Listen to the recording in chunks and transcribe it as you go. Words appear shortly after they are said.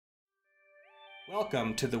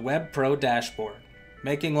Welcome to the WebPro Dashboard,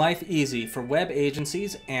 making life easy for web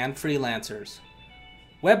agencies and freelancers.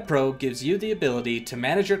 WebPro gives you the ability to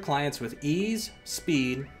manage your clients with ease,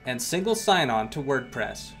 speed, and single sign-on to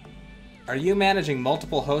WordPress. Are you managing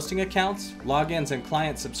multiple hosting accounts, logins, and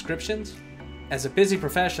client subscriptions? As a busy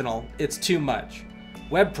professional, it's too much.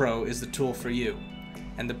 WebPro is the tool for you.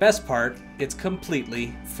 And the best part, it's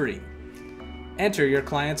completely free. Enter your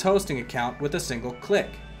client's hosting account with a single click.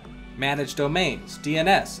 Manage domains,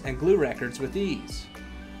 DNS, and glue records with ease.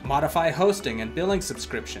 Modify hosting and billing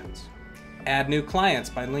subscriptions. Add new clients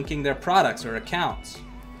by linking their products or accounts.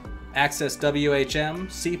 Access WHM,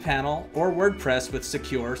 cPanel, or WordPress with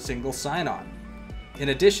secure single sign-on. In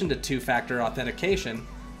addition to two-factor authentication,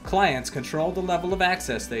 clients control the level of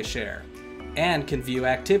access they share and can view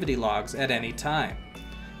activity logs at any time.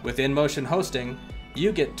 With InMotion hosting,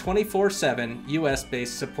 you get 24/7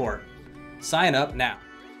 US-based support. Sign up now.